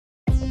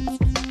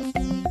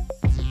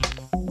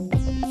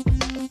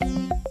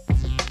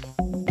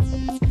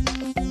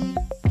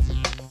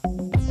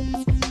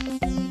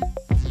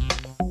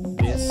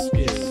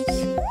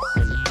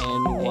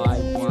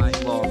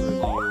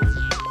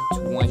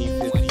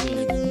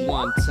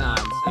one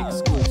time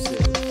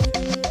exclusive.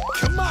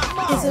 Come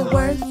on. Is it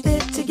worth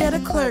it to get a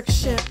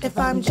clerkship if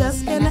I'm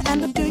just gonna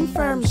end up doing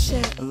firm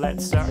shit?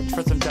 Let's search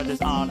for some judges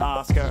on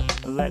Oscar.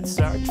 Let's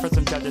search for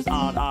some judges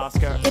on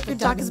Oscar. If your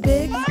dock is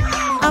big,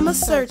 I'ma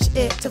search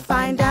it to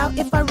find out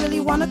if I really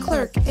wanna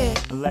clerk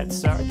it. Let's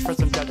search for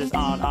some judges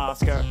on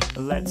Oscar.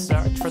 Let's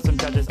search for some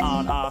judges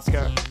on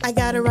Oscar. I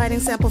got a writing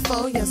sample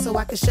for ya so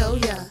I can show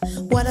ya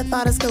what I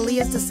thought of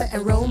Scalia's dissent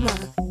in Roma.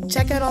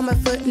 Check out all my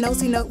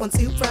footnotes, note one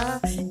supra.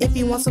 If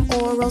you want some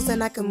orals,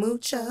 then I can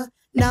mooch ya.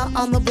 Not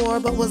on the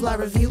board, but was Law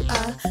Revue,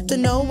 to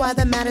know why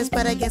that matters,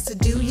 but I guess to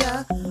do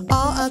ya.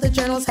 All other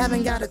journals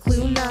haven't got a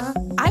clue, nah.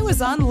 I was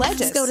on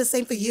Legis. Still the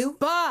same for you?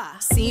 Bah!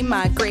 See,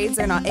 my grades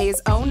are not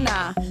A's, oh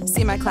nah.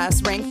 See, my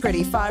class ranked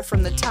pretty far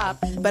from the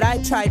top, but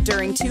I tried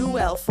during too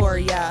well for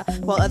ya,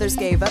 while others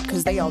gave up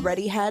cause they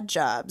already had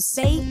jobs.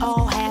 They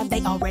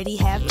already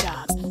have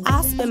jobs.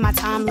 I spend my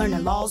time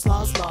learning laws.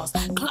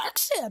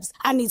 Clerkships,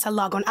 I need to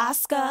log on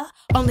Oscar.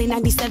 Only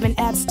 97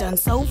 apps done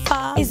so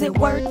far. Is it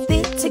worth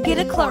it to get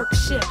a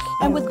clerkship?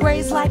 And with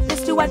grades like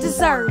this, do I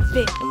deserve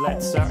it?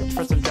 Let's search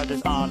for some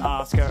judges on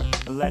Oscar.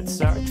 Let's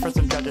search for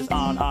some judges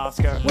on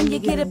Oscar. When you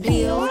get a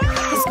pill,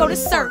 just go to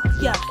search,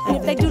 yeah. And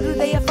if they do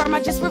they affirm,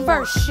 I just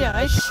reverse,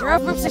 yeah. Sure,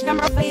 for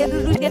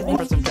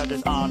some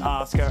judges on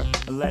Oscar.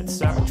 Let's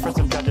search for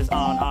some judges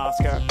on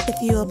Oscar.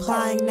 If you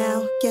applying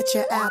now, get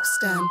your apps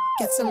done.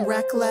 Get some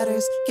rec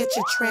letters, get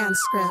your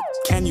transcript.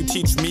 Can you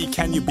teach me?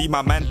 Can you be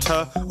my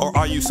mentor? Or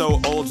are you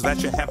so old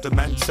that you have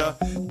dementia?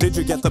 Did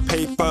you get the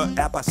paper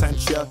app I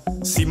sent ya?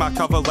 See my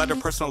cover letter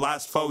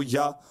personalized for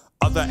ya?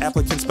 Other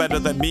applicants better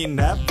than me,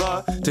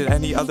 never. Did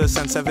any other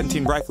send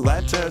 17 right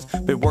letters?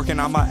 Been working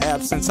on my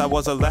app since I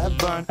was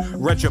 11.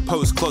 Read your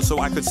post close so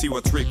I could see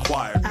what's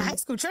required. A high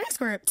school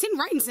transcript, 10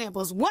 writing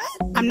samples, what?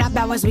 I'm not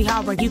bad ways we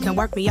hard work, you can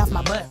work me off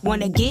my butt.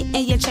 Wanna get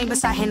in your chamber,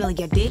 start handling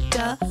your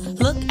dicta.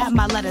 Look at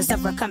my letters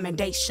of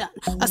recommendation.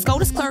 A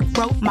SCOTUS clerk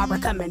wrote my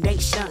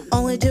recommendation.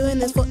 Only doing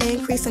this for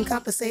increase in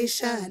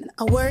compensation.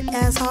 I work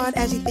as hard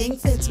as you think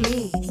fits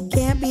me.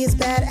 Can't be as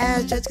bad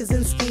as Judge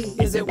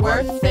Kaczynski. Is it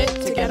worth it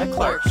to get a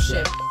clerkship?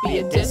 Be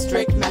a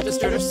district,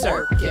 magistrate, or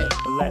circuit?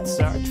 Let's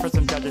search for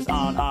some judges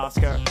on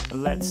Oscar.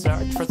 Let's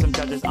search for some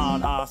judges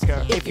on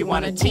Oscar. If you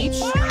want to teach,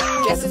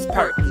 guess it's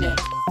pertinent.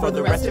 For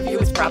the rest of you,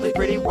 it's probably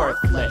pretty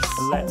worthless.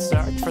 Let's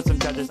search for some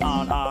judges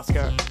on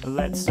Oscar.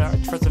 Let's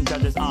search for some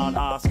judges on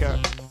Oscar.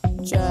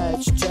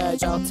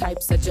 Judge, all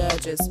types of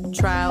judges.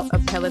 Trial,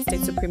 appellate,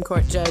 state Supreme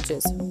Court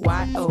judges.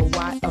 Why,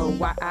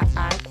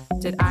 I,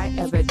 did I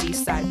ever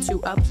decide to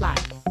apply?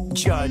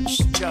 Judge,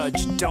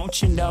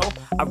 don't you know?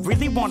 I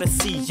really want to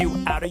see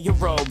you out of your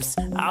robes.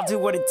 I'll do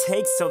what it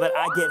takes so that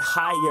I get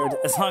hired,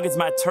 as long as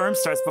my term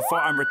starts before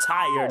I'm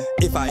retired.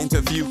 If I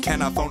interview,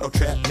 can I phone or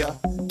chat ya?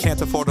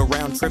 Can't afford a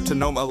round trip to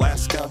Nome,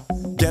 Alaska.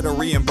 Get a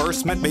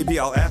reimbursement, maybe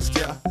I'll ask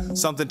ya.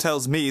 Something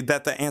tells me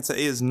that the answer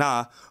is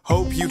nah.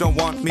 Hope you don't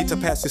want me to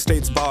pass your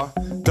state's bar.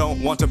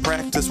 Don't want to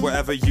practice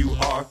wherever you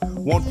are.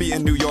 Won't be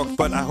in New York,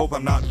 but I hope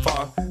I'm not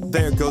far.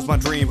 There goes my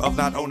dream of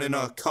not owning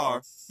a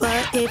car.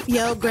 But if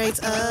your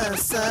grades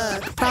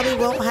suck, probably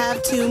won't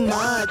have too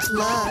much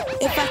luck.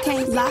 If I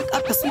can't lock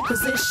up a sweet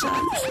position,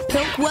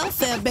 pimp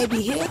welfare, baby,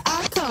 here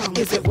I come.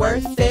 Is it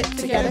worth it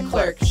to get a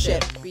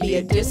clerkship? Be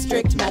a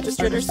district,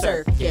 magistrate, or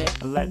circuit?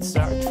 Let's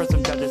search for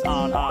some judges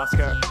on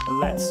Oscar.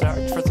 Let's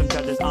search for some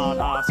judges on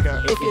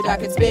Oscar. If your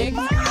docket's big,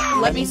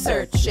 let me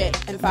search it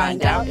and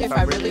find out if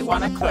I really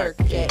want to clerk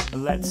it.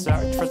 Let's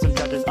search for some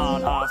judges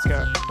on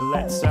Oscar.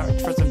 Let's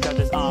search for some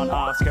judges on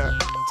Oscar.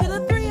 To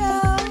the 3